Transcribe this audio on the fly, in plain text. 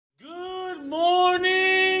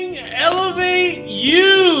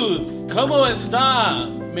Youth! ¿Cómo está?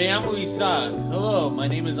 Me llamo Isaac. Hello, my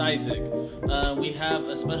name is Isaac. We have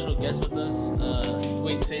a special guest with us.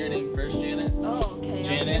 Wait, say your name first, Janet. Oh, okay.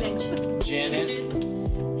 Janet. Janet.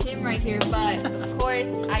 Introduce him right here, but of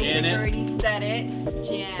course, Isaac Janet. already said it.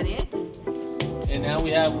 Janet. And now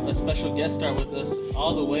we have a special guest star with us,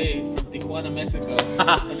 all the way from Tijuana, Mexico.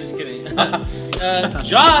 I'm just kidding.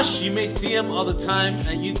 Josh, you may see him all the time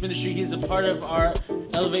at youth ministry. He's a part of our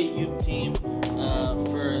Elevate Youth team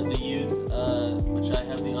for the youth, which I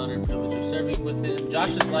have the honor and privilege of serving with him. Josh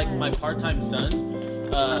is like my part-time son.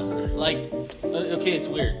 Okay, it's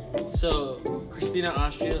weird. So Christina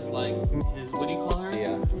Austria is like his, what do you call her?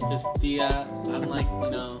 Yeah. His tia. I'm like,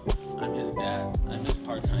 I'm his dad. I'm his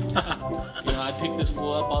part-time dad. I pick this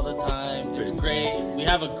fool up all the time. It's great. We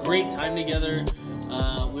have a great time together.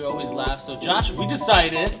 We always laugh. So Josh, we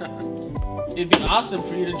decided it'd be awesome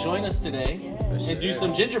for you to join us today and do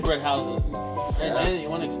some gingerbread houses. Right, Janet, you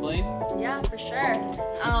want to explain? Yeah, for sure.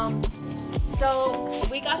 So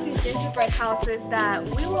we got these gingerbread houses that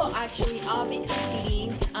we will actually all be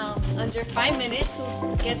competing under 5 minutes.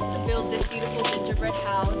 Who gets to build this beautiful gingerbread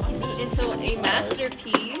house into a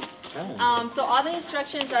masterpiece? So all the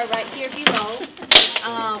instructions are right here below.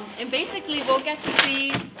 And basically we'll get to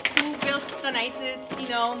see who builds the nicest,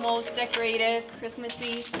 most decorative,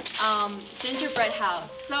 Christmassy gingerbread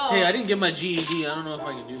house. So Hey, I didn't get my GED. I don't know if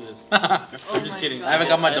I can do this. I'm just kidding. God. I haven't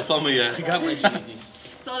got my diploma yet. I got my GED.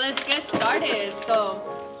 So let's get started.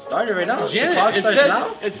 So Start it right now. Janet, The clock starts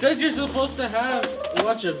now? it says you're supposed to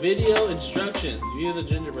watch a video instructions, view the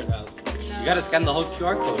gingerbread house. You gotta scan the whole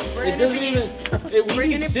QR code. we're It gonna doesn't be. even. We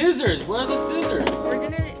need scissors. Where are the scissors? We're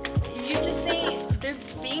gonna. You just think they're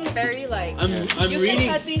being very like. I'm you reading.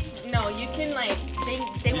 can cut these. No, you can like.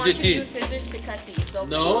 They Use want your you to use teeth. scissors to cut these. So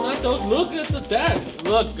No, not those. Look at the that.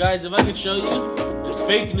 Look, guys, if I could show you, it's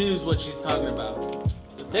fake news what she's talking about.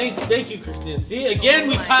 So thank you, Christina. See, again,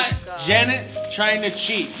 we my caught God. Janet trying to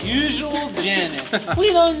cheat. Usual Janet.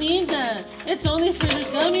 We don't need that. It's only for the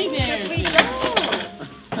gummy bears. we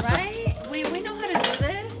don't. Right? We know how to do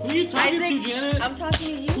this. Who are you talking Isaac, to, Janet? I'm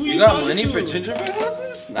talking to Who you. You got talking money to? for gingerbread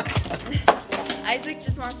houses? Nah. Isaac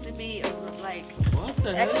just wants to be like What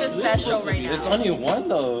the hell extra is this special supposed to right be? now. It's only one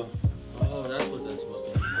though. Oh, that's what that's supposed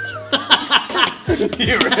to be.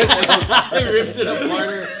 You ripped it up. I ripped it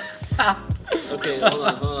apart. Okay, hold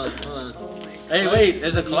on. Oh my Hey, wait,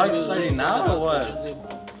 is the clock starting now or what?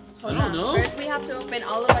 I don't know. First, we have to open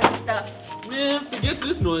all of our stuff. Man, forget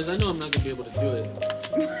this noise. I know I'm not gonna be able to do it.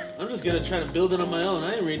 I'm just gonna try to build it on my own.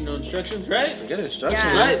 I ain't reading no instructions, right? Get instructions.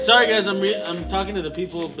 Yeah. Right. Sorry, guys. I'm talking to the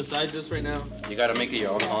people besides us right now. You gotta make it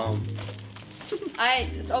your own home.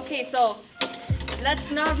 Okay, so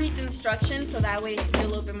let's not read the instructions so that way it can be a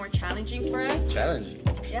little bit more challenging for us. Challenge.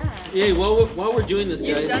 Yeah. Hey, while we're doing this,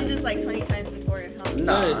 You've guys. done this like 20 times before, huh?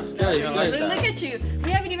 Nah. Guys, Look at you.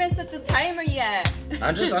 We haven't even set the timer yet.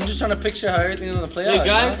 I'm just trying to picture how everything's gonna play Hey, out.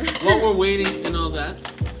 guys. While we're waiting and all that,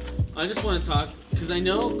 I just want to talk because I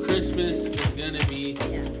know Christmas is gonna be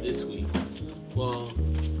this week. Well,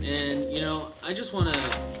 and I just want to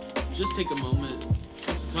just take a moment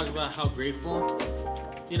just to talk about how grateful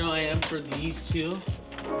I am for these two.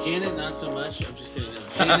 Janet, not so much. I'm just kidding. No.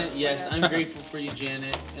 Janet, yes, I'm grateful for you,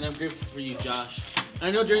 Janet, and I'm grateful for you, Josh.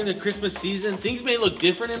 I know during the Christmas season, things may look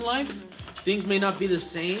different in life. Things may not be the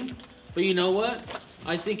same, but you know what?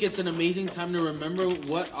 I think it's an amazing time to remember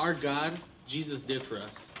what our God, Jesus, did for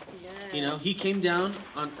us. Yes. He came down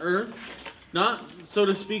on earth, not, so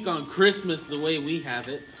to speak, on Christmas the way we have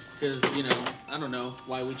it, because, I don't know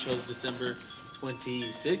why we chose December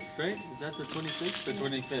 26th, right? Is that the 26th or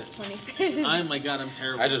 25th? 25th. Oh my God, I'm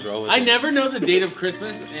terrible. I just roll with I it. never know the date of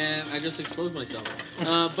Christmas, and I just exposed myself.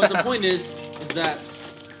 But the point is that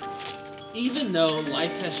even though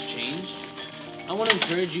life has changed, I want to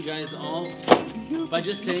encourage you guys all by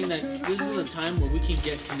just saying that this is a time where we can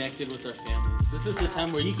get connected with our families. This is a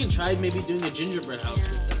time where you can try maybe doing a gingerbread house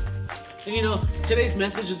with them. And today's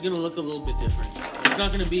message is going to look a little bit different. It's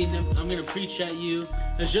not going to be, I'm going to preach at you.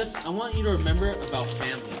 It's just, I want you to remember about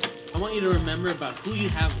family. I want you to remember about who you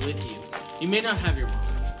have with you. You may not have your mom.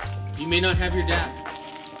 You may not have your dad.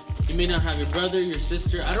 You may not have your brother, your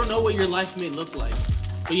sister. I don't know what your life may look like.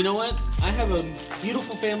 But you know what? I have a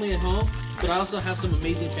beautiful family at home, but I also have some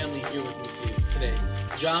amazing family here with me today.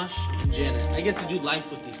 Josh and Janet. I get to do life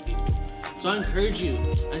with these people. So I encourage you,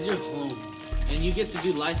 as you're home, and you get to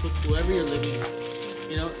do life with whoever you're living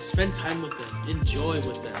with, spend time with them, enjoy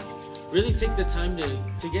with them. Really take the time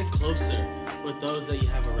to get closer with those that you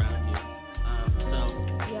have around you.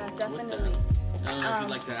 Yeah, with definitely. that, I don't know if you'd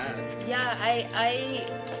like to add. Yeah, I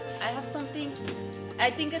have something. I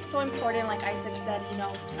think it's so important, like Isaac said,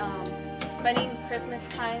 spending Christmas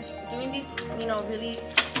times doing these, you know, really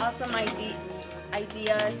awesome ideas,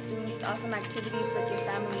 doing these awesome activities with your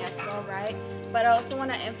family as well, right? But I also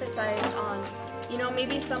want to emphasize on, you know,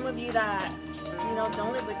 maybe some of you that, you know,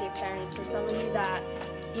 don't live with your parents, or some of you that,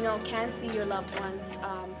 you know, can see your loved ones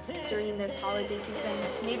during this holiday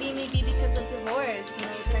season. Maybe because of divorce, you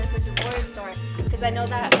know, your parents are divorced, or because I know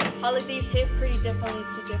that holidays hit pretty differently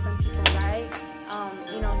to different people, right?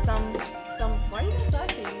 You know, some. Why are you guys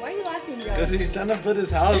laughing? Why are you laughing, bro? Because he's trying to build his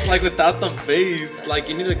house like without the base. Like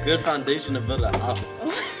you need a good foundation to build a house.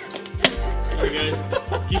 Sorry guys,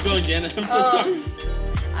 keep going, Janet. I'm so sorry.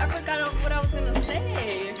 I forgot what I was gonna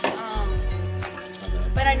say.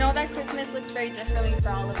 But I know that Christmas looks very differently for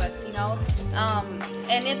all of us, you know.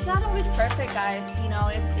 And it's not always perfect, guys. You know,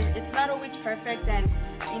 it's not always perfect, and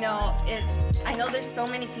you know, I know there's so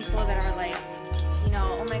many people that are like, you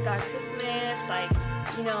know, oh my God, Christmas, like,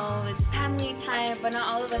 you know, it's family time, but not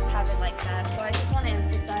all of us have it like that. So I just want to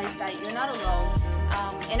emphasize that you're not alone.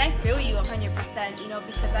 And I feel you 100%, you know,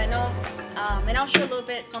 because I know, and I'll share a little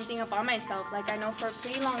bit something about myself. Like, I know for a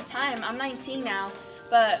pretty long time, I'm 19 now,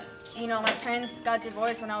 but, you know, my parents got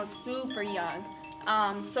divorced when I was super young.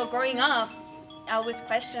 So growing up, I always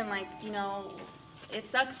questioned, like, you know, it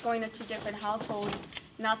sucks going to two different households,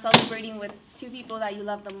 not celebrating with two people that you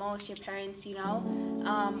love the most, your parents, you know,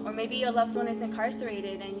 or maybe your loved one is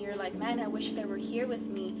incarcerated and you're like, man, I wish they were here with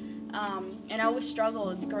me. And I always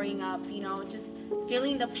struggled growing up, you know, just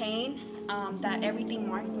feeling the pain that everything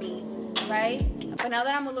marked me, right? But now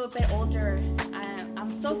that I'm a little bit older,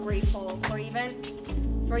 I'm so grateful for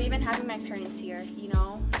even having my parents here, you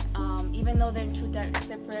know, even though they're in two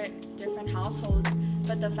separate, different households.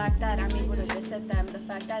 But the fact that I'm able to visit them, the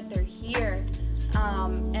fact that they're here,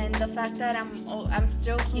 and the fact that I'm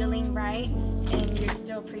still healing, right, and you're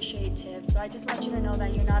still appreciative. So I just want you to know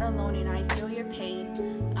that you're not alone, and I feel your pain.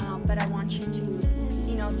 But I want you to,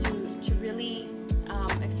 you know, to really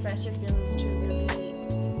express your feelings to a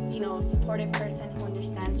really, you know, supportive person who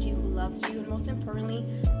understands you, who loves you, and most importantly,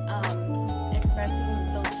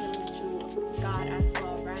 expressing those feelings to God as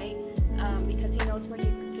well, right? Because He knows what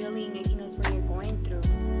you're feeling and He knows what you're going through.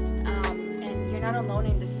 And you're not alone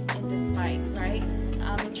in this fight, right?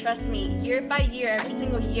 And trust me, year by year, every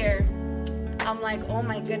single year, I'm like, oh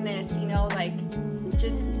my goodness, you know, like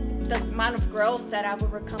just the amount of growth that I've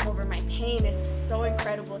overcome over my pain is so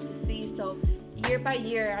incredible to see. So year by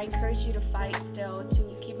year, I encourage you to fight still,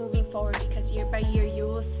 to keep moving forward, because year by year you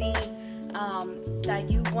will see that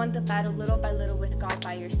you won the battle little by little with God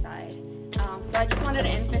by your side. So I just wanted to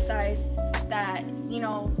emphasize that, you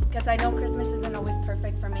know, because I know Christmas isn't always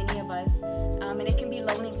perfect for many of us, and it can be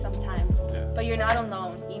lonely sometimes, but you're not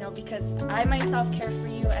alone, you know, because I myself care for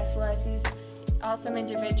you as well as these awesome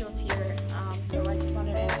individuals here. So I just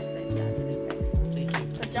wanted to emphasize that really quick. Thank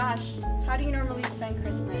you. So Josh, how do you normally spend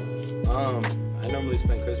Christmas? I normally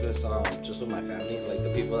spend Christmas just with my family, like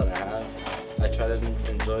the people that I have. I try to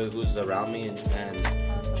enjoy who's around me and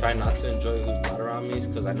try not to enjoy who's not around me,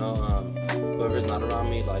 because I know whoever's not around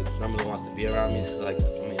me, like, normally wants to be around me. Cause, like,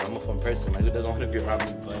 I mean, I'm a fun person. Like, who doesn't want to be around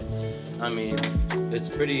me? But I mean, it's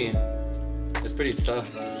pretty tough.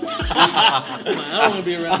 I don't want to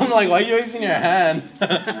be around. I'm like, why are you raising your hand?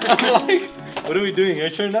 I'm like, what are we doing? Your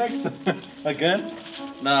turn next? Again?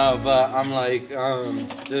 No, but I'm like,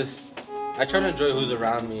 just I try to enjoy who's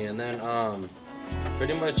around me, and then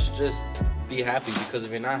pretty much just be happy, because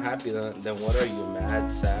if you're not happy, then what are you,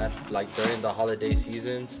 mad, sad, like during the holiday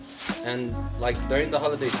seasons? And like during the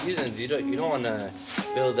holiday seasons, you don't want to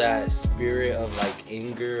feel that spirit of like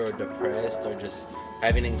anger or depressed or just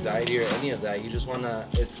having anxiety or any of that. You just want to,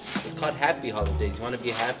 it's called happy holidays. You want to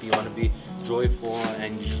be happy, you want to be joyful,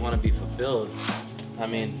 and you just want to be fulfilled. I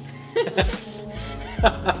mean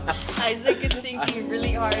Isaac is thinking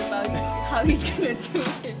really hard about how he's gonna do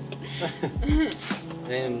it.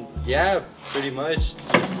 And yeah, pretty much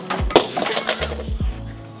just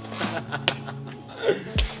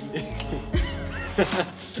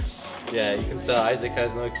yeah, you can tell Isaac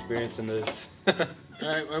has no experience in this.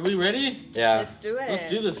 Alright, are we ready? Yeah. Let's do it. Let's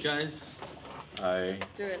do this, guys. Alright.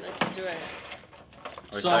 Let's do it. Let's do it.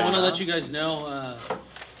 So I want to let you guys know,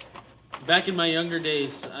 back in my younger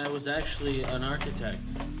days, I was actually an architect.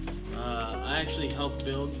 I actually helped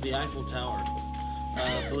build the Eiffel Tower,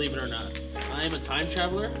 believe it or not. I am a time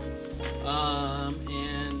traveler,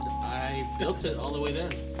 and I built it all the way there.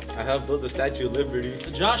 I helped build the Statue of Liberty.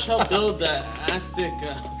 Josh helped build the Aztec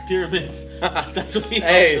pyramids. That's what he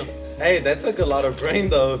helped build. Hey, that took a lot of brain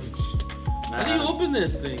though. How do you open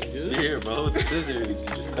this thing, dude? Here, bro, with the scissors. You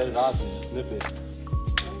just cut it off and just snip it.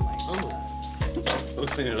 Oh. We'll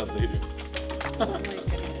clean it up later. Oh my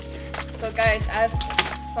goodness. So guys,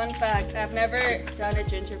 Fun fact, I've never done a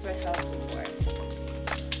gingerbread house before.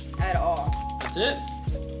 At all. That's it?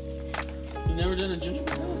 You never done a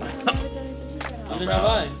gingerbread house? I've never done a gingerbread house. Neither have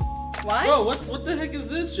I. Why? Bro, what the heck is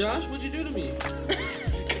this, Josh? What'd you do to me?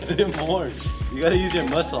 Get more. You gotta use your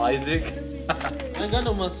muscle, Isaac. I ain't got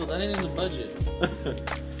no muscle. That ain't in the budget.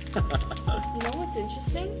 You know what's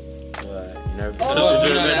interesting? What? You never been Oh, to a you're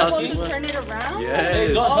gingerbread not house asking? supposed to before? turn it around? Yes.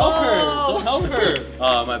 Hey, don't help her. Oh. Don't help her.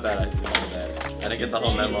 Oh, my bad. My bad. I didn't get the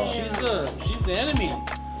whole memo. She's the enemy.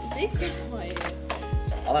 Be quiet.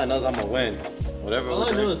 All I know is I'm gonna win. Whatever. All I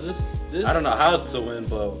we're know doing. is this. I don't know how to win,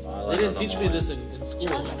 but all I They know didn't is teach I'm me gonna this win. in school.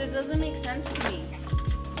 Josh, this doesn't make sense to me.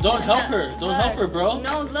 Don't help her. Don't help her, bro.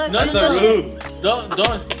 No, look. That's look, the look. roof. Don't.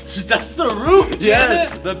 That's the roof, Yes,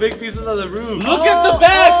 Janet. the big pieces of the roof. Look at the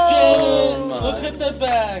back, Oh, Janet. my. Look at the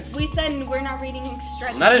back. We said we're not reading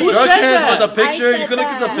instructions. Not Who said instructions, that? but the picture. I You said can look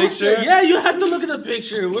at the that. picture. Yeah, you have to look at the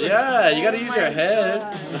picture. What Yeah, you gotta Oh use my your head.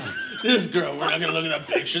 God. This girl, we're not gonna look at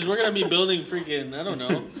the pictures. We're gonna be building freaking, I don't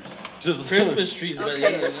know, Just Christmas trees by the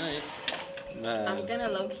end of the night. I'm Man, gonna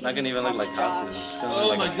low-key not gonna even look like houses. It's gonna Oh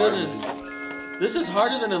look my like goodness. apartments. This is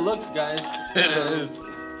harder than it looks, guys. It is.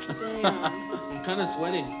 Damn. I'm kind of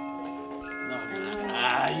sweating. No,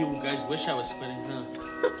 you guys wish I was sweating, huh?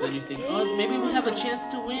 Then you think, oh, maybe we have a chance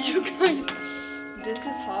to win. You guys, this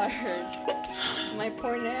is hard. My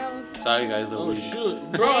poor nails. Sorry, guys. Oh shoot,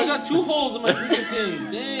 bro! I got 2 holes in my freaking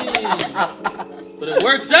thing. Dang. But it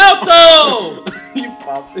works out though. You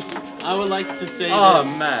popped it. I would like to say Oh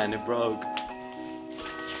this. man, it broke.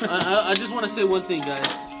 I just want to say one thing, guys.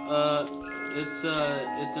 It's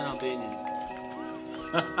an Albanian.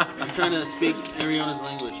 I'm trying to speak Ariona's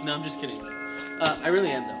language. No, I'm just kidding. I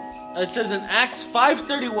really am though. It says in Acts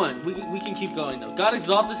 5:31. We can keep going though. God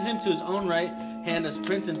exalted him to his own right hand as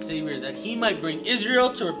Prince and Savior, that he might bring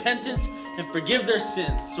Israel to repentance and forgive their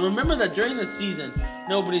sins. So remember that during the season,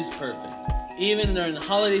 nobody's perfect. Even during the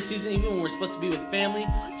holiday season, even when we're supposed to be with family,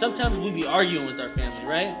 sometimes we be arguing with our family,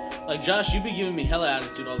 right? Like Josh, you be giving me hella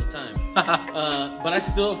attitude all the time. But I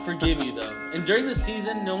still forgive you though. And during the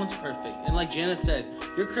season, no one's perfect. And like Janet said,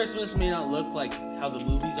 your Christmas may not look like how the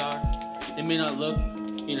movies are. It may not look,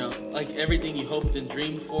 you know, like everything you hoped and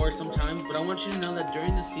dreamed for sometimes. But I want you to know that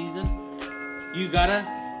during the season, you gotta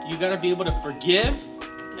be able to forgive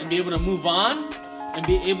and be able to move on and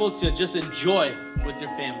be able to just enjoy with your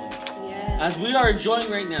families. Yeah. As we are enjoying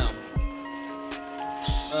right now.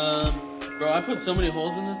 Bro, I put so many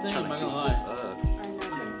holes in this thing, I'm not gonna lie. I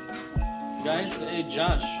know. Guys, hey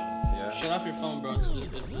Josh, Yeah. shut off your phone, bro. It's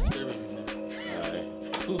disturbing me. Alright.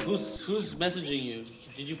 Who's messaging you?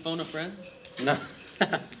 Did you phone a friend? No.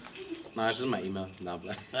 No, it's just my email. No,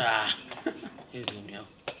 but Ah, his email.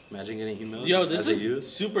 imagine getting emails. Yo, this as a is youth.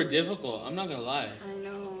 super difficult. I'm not gonna lie. I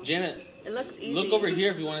know. Janet, It looks easy. look over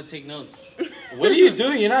here if you want to take notes. What are you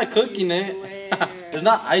doing? You're not cooking it. Swear. It's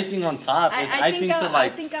not icing on top. It's I icing think to I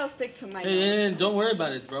like. think I'll stick to my Hey, notes. don't worry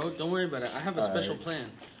about it, bro. Don't worry about it. I have a Alright. special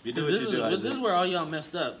plan. You do 'Cause what this you do. is this is where all y'all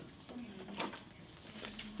messed up.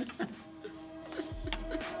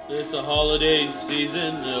 It's a holiday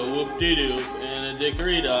season, a whoop-de-doop, and a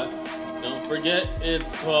dickory-dock. Don't forget,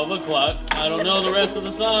 it's 12 o'clock. I don't know the rest of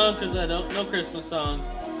the song, because I don't know Christmas songs.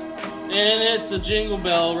 And it's a Jingle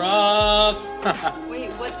Bell Rock.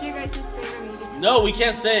 Wait, what's your guys' favorite movie? No, we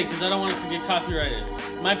can't say it, because I don't want it to get copyrighted.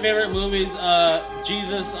 My favorite movie's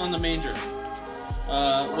Jesus on the Manger,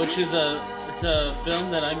 which is it's a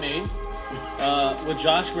film that I made. With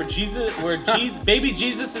Josh, where baby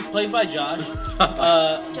Jesus is played by Josh.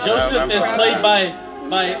 Joseph is played by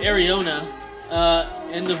Ariona,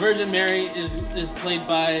 and the Virgin Mary is played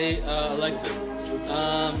by Alexis.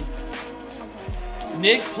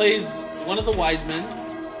 Nick plays one of the wise men,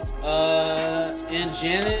 and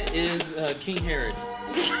Janet is King Herod.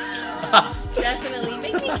 Definitely.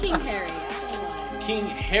 Make me King Harry. I don't know King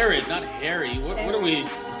Herod, not Harry. What are we?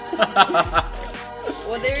 why.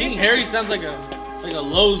 Well, there King is Harry sounds like a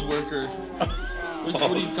Lowe's worker. What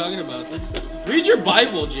are you talking about? Read your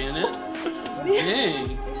Bible, Janet. Dang.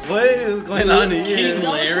 What is going on here? King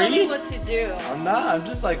Don't Larry? tell me what to do. I'm not. I'm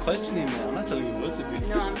just like questioning it. I'm not telling you what to do.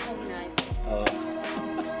 No, I'm telling you nice.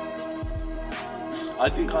 I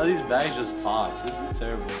think all these bags just popped. This is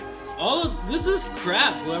terrible. This is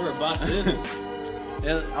crap. Whoever bought this.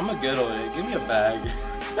 Yeah, I'm gonna get over it. Give me a bag.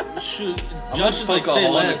 Shoot, I'm Josh gonna is like, poke a say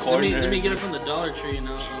hole in the less. Let me corner. get it from the Dollar Tree, you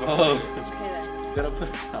know. Oh. Okay then. Gotta put.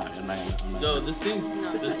 No, I'm not. No, this thing's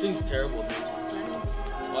terrible, dude. Just let me.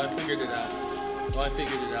 Oh, I figured it out.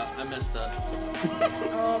 I messed up.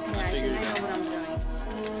 Oh, okay. I figured think it I know what I'm doing.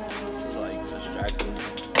 This is like distracting.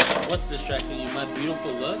 What's distracting you? My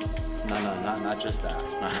beautiful looks? No, not just that.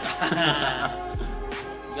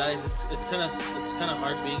 guys, it's kind of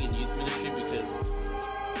hard being in youth ministry because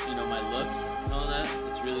you know my looks and all that.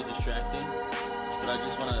 It's really distracting. But I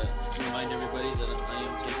just want to remind everybody that I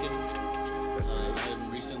am taken. I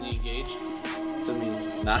am recently engaged. To me,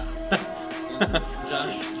 nah.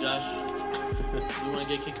 Josh, you want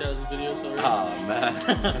to get kicked out of the video already? Oh man,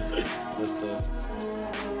 that's tough.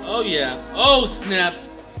 Oh yeah. Oh snap.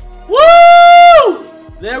 Woo!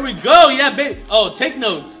 There we go. Yeah, baby. Oh, take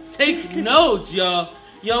notes. Take notes, y'all.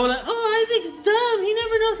 Y'all were like, oh, Isaac's dumb. He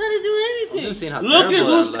never knows how to do anything. I'm just seeing how Look at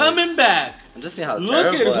terrible who's that coming looks. back. I'm just seeing how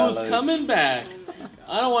Look terrible at that who's looks. coming back.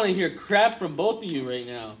 I don't want to hear crap from both of you right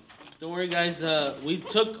now. Don't worry, guys. We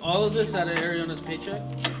took all of this out of Ariana's paycheck.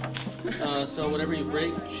 So whatever you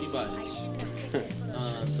break, she buys.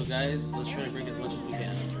 So guys, let's try to break as much as we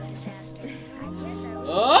can.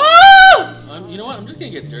 Oh! You know what? I'm just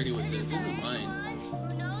gonna get dirty with it. This is mine.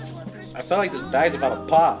 I feel like this bag's about to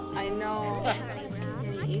pop. I know.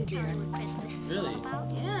 It's getting easier. Really?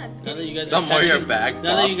 Yeah, it's Now that you guys Some are more your catching, bag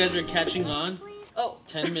now that you pops. guys are catching on, Oh.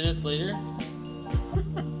 10 minutes later.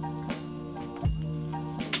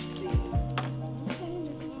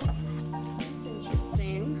 This is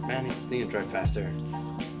interesting. Man, it's need to dry faster. I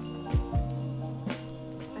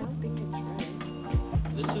don't think it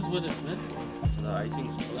dries. This is what it's meant for. The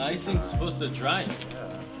icing's The icing's supposed to dry.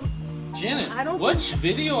 Janet, I don't which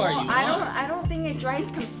video are you on? I don't think it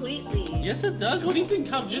dries completely. Yes, it does. What do you think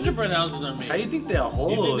how gingerbread houses are made? How do you think they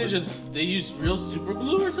hold? You think they use real super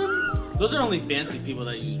glue or something? Those are only fancy people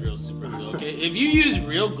that use real super glue, okay? If you use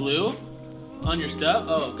real glue on your stuff,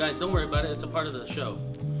 oh, guys, don't worry about it. It's a part of the show.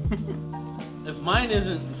 If mine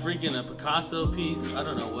isn't freaking a Picasso piece, I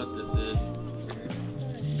don't know what this is.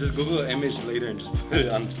 Just Google an image later and just put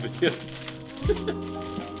it on the video.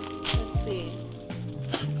 Let's see.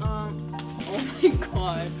 Oh my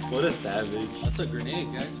god. What a savage. That's a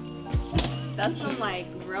grenade, guys. That's some like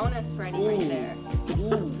Rona spreading right there.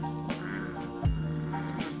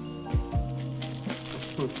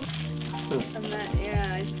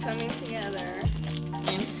 Yeah, it's coming together.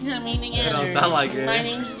 It's coming It don't sound like it. My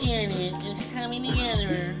name's Janet. It's coming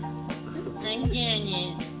together. I'm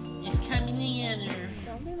Janet. It's coming together.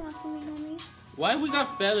 Don't be mocking me, homie. Why we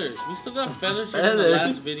got feathers? We still got feathers from the Feathers?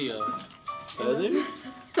 last video. Feathers?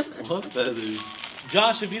 What feathers?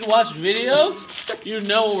 Josh, if you'd watched videos, you'd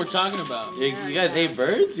know what we're talking about. You guys hate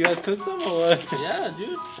birds? You guys cook them or what? Yeah,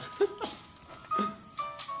 dude.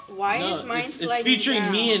 Why No, is mine it's sliding featuring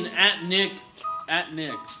down? me and @Nick.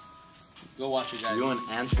 @Nick. Go watch it, guys. You and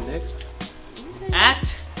Aunt Nick?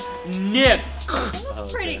 @Nick.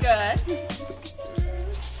 That's pretty good.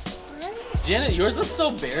 Janet, yours looks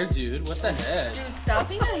so bare, dude. What the heck? Dude, stop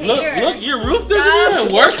being a hater. Look, your roof Stop. doesn't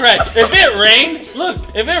even work right. If it rained, look,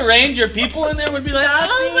 if it rained, your people in there would be like, Stop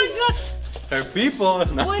oh being- my god. Her people.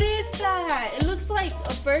 What is that? It looks like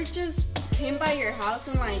a bird just came by your house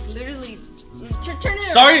and like literally turn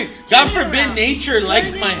it Sorry, around. God Turn it forbid around. nature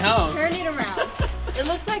likes Turn my it- house. Turn it around. It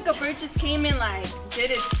looks like a bird just came and like did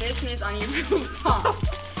its business on your rooftop.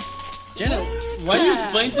 Janet, What is why do you that?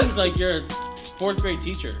 explain things like you're a 4th grade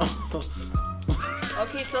teacher?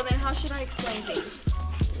 Okay, so then how should I explain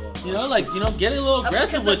things? You know, get a little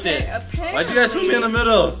aggressive with it. Why'd you guys put me in the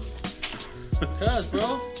middle? Cause,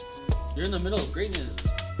 bro, you're in the middle of greatness.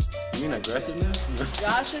 You mean aggressiveness?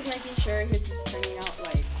 Josh is making sure his is turning out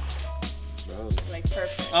Bro. like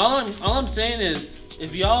perfect. All I'm saying is,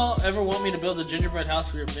 if y'all ever want me to build a gingerbread house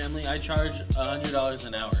for your family, I charge $100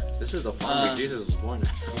 an hour. This is the farm where Jesus was born.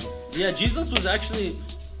 Yeah, Jesus was actually,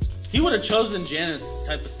 he would have chosen Janet's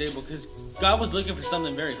type of stable because God was looking for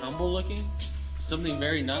something very humble looking, something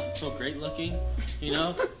very not so great looking, you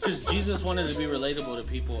know? Because Jesus wanted to be relatable to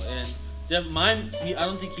people, and mine, I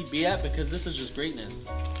don't think he'd be at because this is just greatness.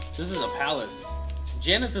 This is a palace.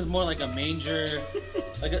 Janet's is more like a manger,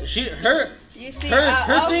 like her You see, her things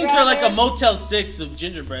are like a rather- Motel 6 of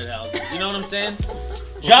gingerbread houses. You know what I'm saying?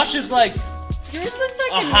 Josh is like Yours looks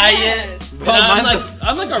like a a Hyatt. nest. And Bro,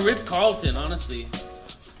 I'm like a Ritz Carlton, honestly.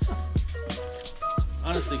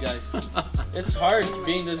 Honestly, guys, it's hard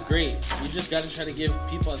being this great. You just gotta try to give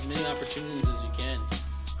people as many opportunities as you can.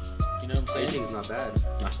 You know what I'm saying? Anything's not bad.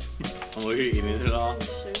 I'm over here eating it all.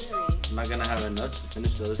 Sugary. I'm not gonna have enough to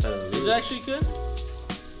finish the other side of the Is roof. it actually good?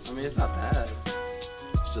 I mean, it's not bad.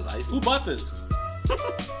 It's just ice. Who bought this?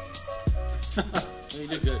 You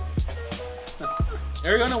did good.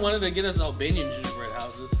 Ariana wanted to get us Albanian gingerbread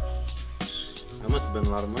houses. That must have been a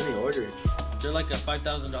lot of money ordered. They're like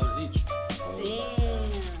 $5,000 each.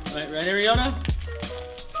 Damn. Right, Ariana?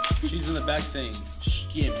 She's in the back saying,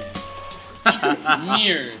 "Shkime."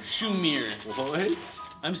 Mir, Shumir. What?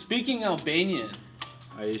 I'm speaking Albanian.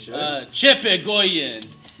 Are you sure? Chepe Goyen.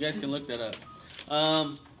 You guys can look that up.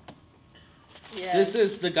 Yeah. This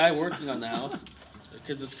is the guy working on the house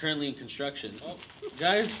because it's currently in construction. Oh,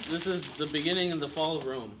 guys, this is the beginning of the fall of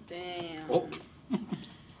Rome. Damn. Oh.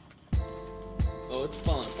 Oh, it's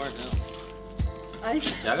falling apart now.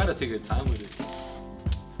 Yeah, I gotta take your time with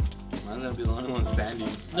it. Mine's gonna be the only one standing.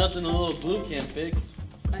 Nothing a little glue can't fix.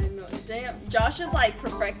 I know. Damn. Josh is like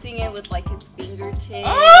perfecting it with like his fingertips.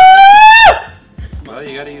 Well,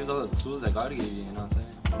 you gotta use all the tools that God gave you, you know what I'm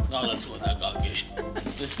saying? Oh, that's what that got me.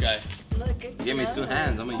 This guy. Look, it's Give me 2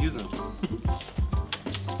 hands, I'm gonna use them.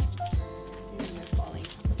 They're falling.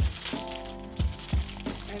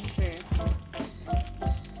 Okay.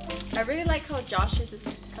 I really like how Josh's is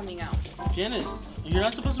coming out. Janet, you're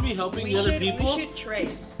not supposed to be helping the other people? We should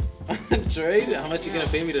trade. Trade? How much you gonna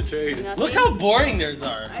pay me to trade? Nothing. Look how boring theirs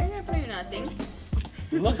are. I'm gonna pay you nothing.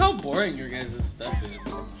 Look how boring your guys' stuff is.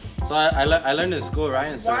 So I learned in school,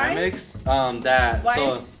 right, in ceramics, that Why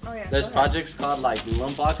so is- oh, yeah, there's go ahead. projects called like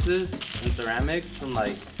lump boxes in ceramics from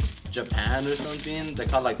like Japan or something. They're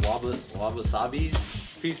called like wabi-sabi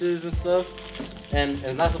pieces and stuff. And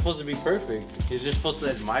it's not supposed to be perfect. You're just supposed to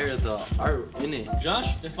admire the art in it.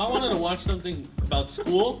 Josh, if I wanted to watch something about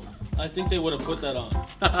school, I think they would have put that on. You're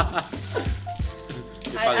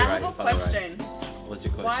I probably have right, a you're probably right. question. What's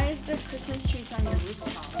your question? Why is there Christmas trees on your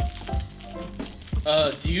rooftop?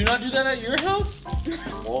 Do you not do that at your house?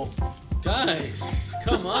 Well, Guys,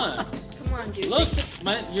 come on. Come on, dude. Look,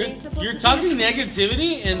 You're supposed you're to talking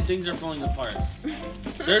negativity and things are falling apart.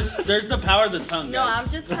 There's the power of the tongue, No, guys.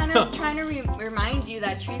 I'm just kind of trying to remind you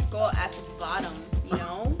that trees go at the bottom, you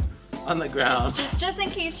know? on the ground. Just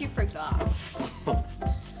in case you forgot.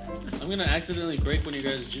 I'm gonna accidentally break one of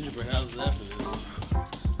your guys' gingerbread houses after this.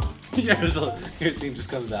 Your thing just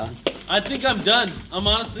comes down. I think I'm done.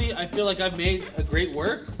 I feel like I've made a great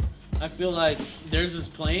work. I feel like theirs is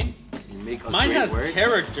plain. You make a Mine great has work.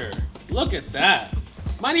 character. Look at that.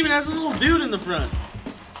 Mine even has a little dude in the front.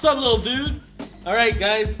 What's up, little dude? All right,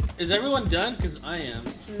 guys. Is everyone done? Because I am.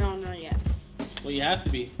 No, not yet. Well, you have to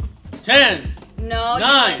be. 10, No, 9, you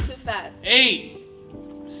went too fast. 8,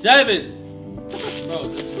 7. Bro,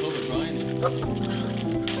 this is over grinding.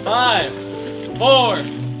 5, 4,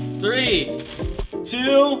 3,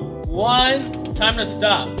 2, 1. Time to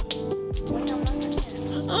stop. Wait, I'm not done yet.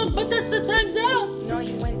 But that's the time's out. No,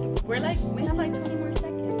 you went. We have like 20 more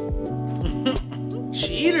seconds.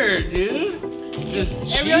 Cheater, dude. Just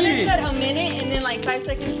Everyone cheating. had said a minute, and then like 5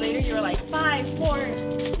 seconds later, you were like 5, 4.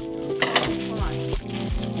 Come on.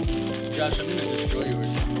 Josh, I'm gonna destroy yours.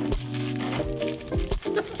 I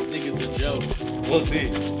think it's a joke. We'll see.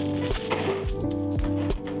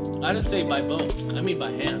 I didn't say by vote. I mean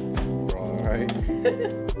by hand. Alright.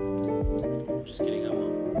 Just kidding, I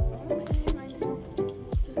won't.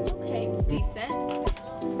 It's okay, it's decent.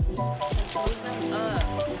 Let's move them up.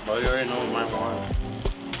 Oh, you already know what mine won.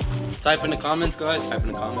 Type in the comments, guys. Type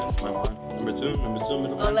in the comments. Mine won. Number 2, middle Oh,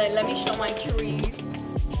 one. let me show my trees.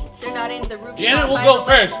 They're not in the rooftop. Janet will by go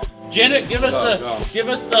the way. first. Janet, give us Go.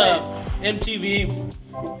 the MTV.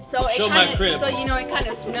 So it Show my kinda, crib. So you know it kind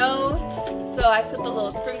of snowed. So I put the little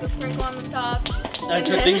sprinkle on the top. That's And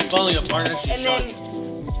her then- thing falling apart as she's And showing. then,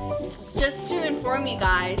 just to inform you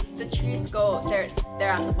guys, the trees go. They're at the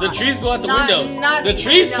The bottom. trees go out the Not- windows. not- The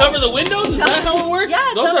trees no. cover the windows? Is that how it works?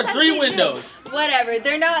 Yeah, Those are sometimes 3 they do. windows. Whatever.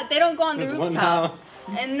 They're not. They don't go on the There's one rooftop.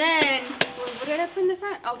 now. And then, what did I put in the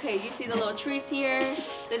front? Okay, you see the little trees here,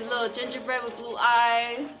 the little gingerbread with blue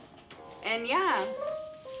eyes, and yeah,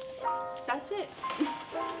 that's it.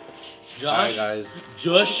 Josh, Alright, guys.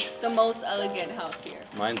 Josh, The most elegant house here.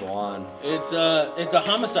 Mine's won. it's a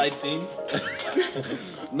homicide scene.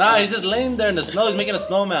 Nah, he's just laying there in the snow. He's making a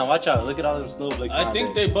snowman. Watch out. Look at all them snowflakes. I on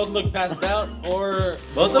think there. they both look passed out or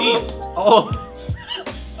Both of deceased. them? Oh.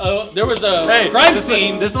 There was a Hey, crime this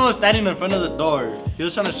scene. This one was standing in front of the door. He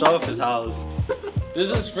was trying to show off his house. This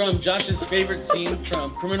is from Josh's favorite scene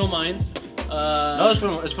from Criminal Minds. No,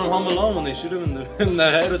 it's from Home Alone when they shoot him in the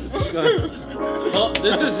head with the big gun. Well,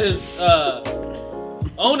 this is his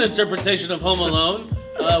own interpretation of Home Alone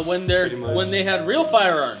when Pretty much. they had real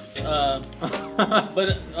firearms.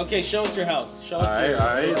 But okay, show us your house. Show us Alright, your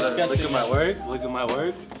alright. Look disgusting at my house. work. Look at my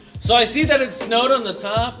work. So I see that it snowed on the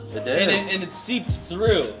top It did. and it seeped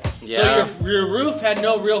through. Yeah. So your roof had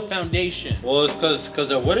no real foundation. Well, it's because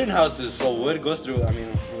they're wooden houses, so wood goes through. I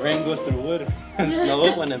mean, rain goes through wood.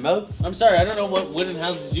 Snow when it melts. I'm sorry, I don't know what wooden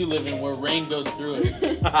houses you live in where rain goes through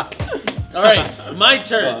it. All right, my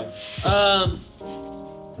turn.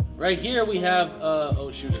 Right here we have.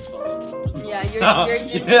 Oh shoot, it's falling. Yeah, you're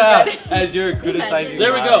gingerbread. Yeah, as you're criticizing.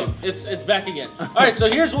 There we mine. go. It's back again. All right, so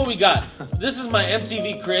here's what we got. This is my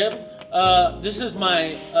MTV crib. this is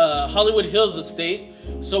my Hollywood Hills estate.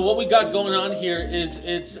 So what we got going on here is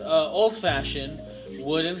it's old-fashioned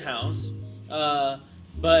wooden house,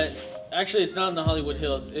 but actually it's not in the Hollywood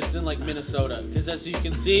Hills. It's in like Minnesota, because as you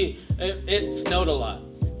can see, it snowed a lot.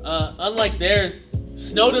 Unlike theirs,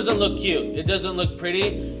 snow doesn't look cute. It doesn't look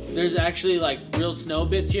pretty. There's actually like real snow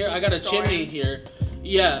bits here. I got a chimney here.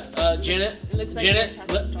 Yeah, Janet. Looks like Janet, yours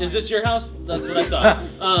has a storm. is this your house? That's what I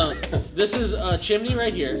thought. This is a chimney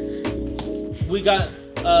right here. We got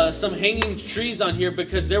some hanging trees on here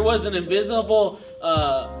because there was an invisible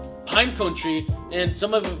pine cone tree, and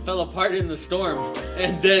some of it fell apart in the storm,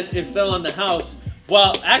 and then it fell on the house.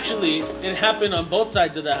 Well, actually, it happened on both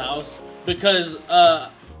sides of the house because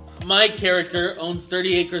my character owns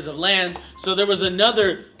 30 acres of land, so there was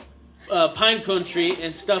another pine cone tree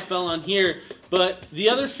and stuff fell on here. But the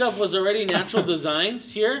other stuff was already natural designs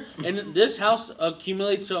here, and this house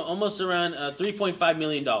accumulates to almost around $3.5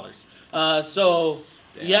 million. So,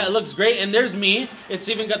 yeah, it looks great. And there's me. It's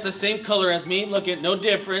even got the same color as me. Look at no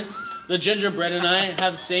difference. The gingerbread and I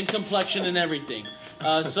have the same complexion and everything.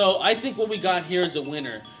 So I think what we got here is a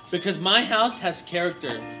winner. Because my house has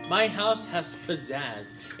character. My house has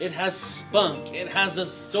pizzazz. It has spunk. It has a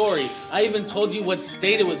story. I even told you what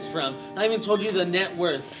state it was from. I even told you the net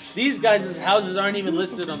worth. These guys' houses aren't even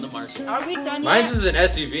listed on the market. Are we done Mine's yet? is an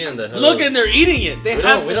SUV in the hills. Look, and they're eating it.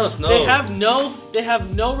 We don't snow. They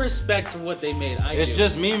have no respect for what they made. I It's do.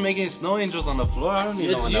 just me making snow angels on the floor. I don't need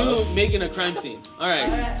It's no one you else. making a crime scene. All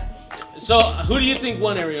right. So who do you think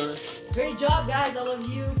won, Ariana? Great job, guys, all of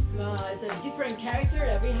you. It's a different character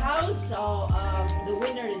every house, so the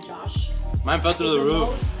winner is Josh. Mine fell through the roof.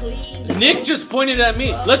 Most clean, the Nick most- just pointed at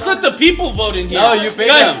me. Let's let the people vote in here. No, you pick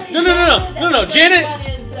Guys, them. no. The first Janet, one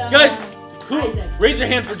is, guys, who? Isaac. Raise your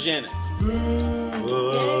hand for Janet.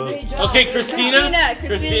 Whoa. Great job. Okay, Great Christina.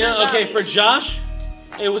 Christina. Okay, for Josh.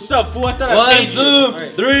 Hey, what's up? Fool? I thought I One, paid you. All 2,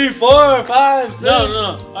 right. 3, 4, 5, 6.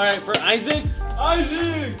 No. All right, for Isaac.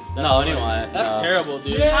 Isaac. No, anyway. That's terrible,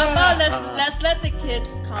 dude. How about let's let the kids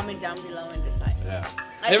comment down below and decide. Yeah.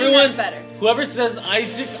 I Everyone, think that's better. whoever says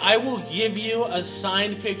Isaac, I will give you a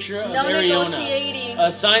signed picture of No Ariana. negotiating.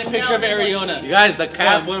 A signed picture of No Ariana. You guys, the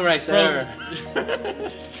cap From- went right there.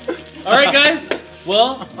 All right, guys.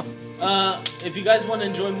 Well, if you guys want to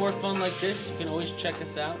enjoy more fun like this, you can always check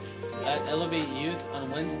us out at Elevate Youth on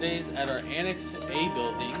Wednesdays at our Annex A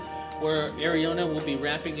building, where Ariana will be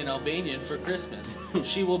rapping in Albanian for Christmas.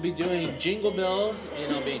 She will be doing Jingle Bells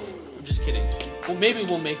in Albanian. I'm just kidding. Well, maybe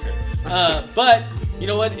we'll make her. But you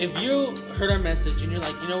know what? If you heard our message and you're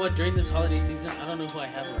like, you know what? During this holiday season, I don't know who I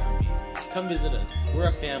have around me. Come visit us. We're a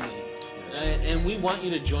family. And we want you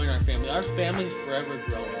to join our family. Our family's forever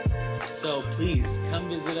growing. So please, come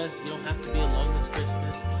visit us. You don't have to be alone this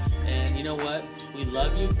Christmas. And you know what? We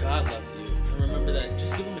love you. God loves you. And remember that.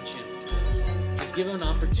 Just give him a chance. Just give him an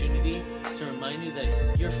opportunity to remind you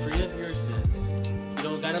that you're free of your sins. You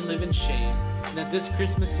don't gotta live in shame. And that this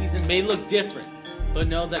Christmas season may look different. But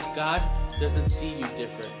know that God doesn't see you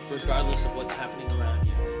different, regardless of what's happening around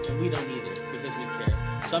you. And we don't either, because we care.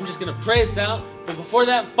 So I'm just gonna pray us out. But before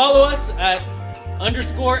that, follow us at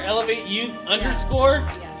 _ Elevate Youth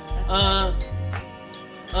 _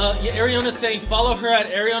 yeah, Ariana's saying follow her at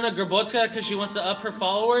Ariana Grabotska because she wants to up her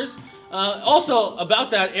followers. Also, about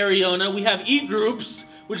that, Ariana, we have e-groups,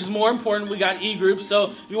 which is more important. We got e-groups.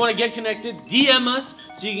 So if you want to get connected, DM us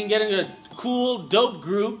so you can get in a cool, dope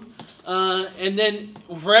group. And then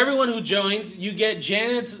for everyone who joins, you get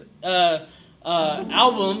Janet's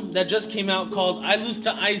album that just came out called I Lose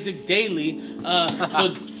to Isaac Daily.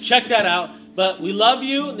 So check that out. But we love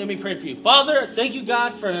you. Let me pray for you. Father, thank you,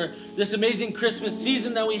 God, for this amazing Christmas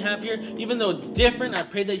season that we have here. Even though it's different, I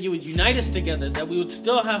pray that you would unite us together, that we would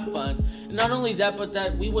still have fun. And not only that, but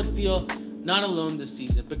that we would feel not alone this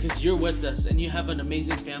season because you're with us and you have an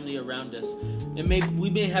amazing family around us. We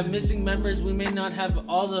may have missing members. We may not have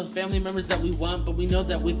all the family members that we want, but we know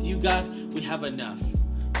that with you, God, we have enough.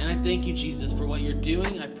 And I thank you, Jesus, for what you're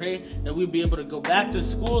doing. I pray that we'll be able to go back to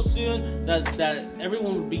school soon, that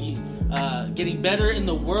everyone would be getting better in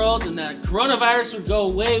the world, and that coronavirus would go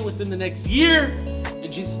away within the next year.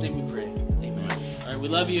 In Jesus' name we pray. Amen. All right, we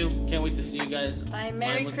love you. Can't wait to see you guys. Bye,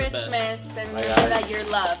 Merry Mine was the best. Christmas, and Bye, know guys. that you're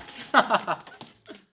loved.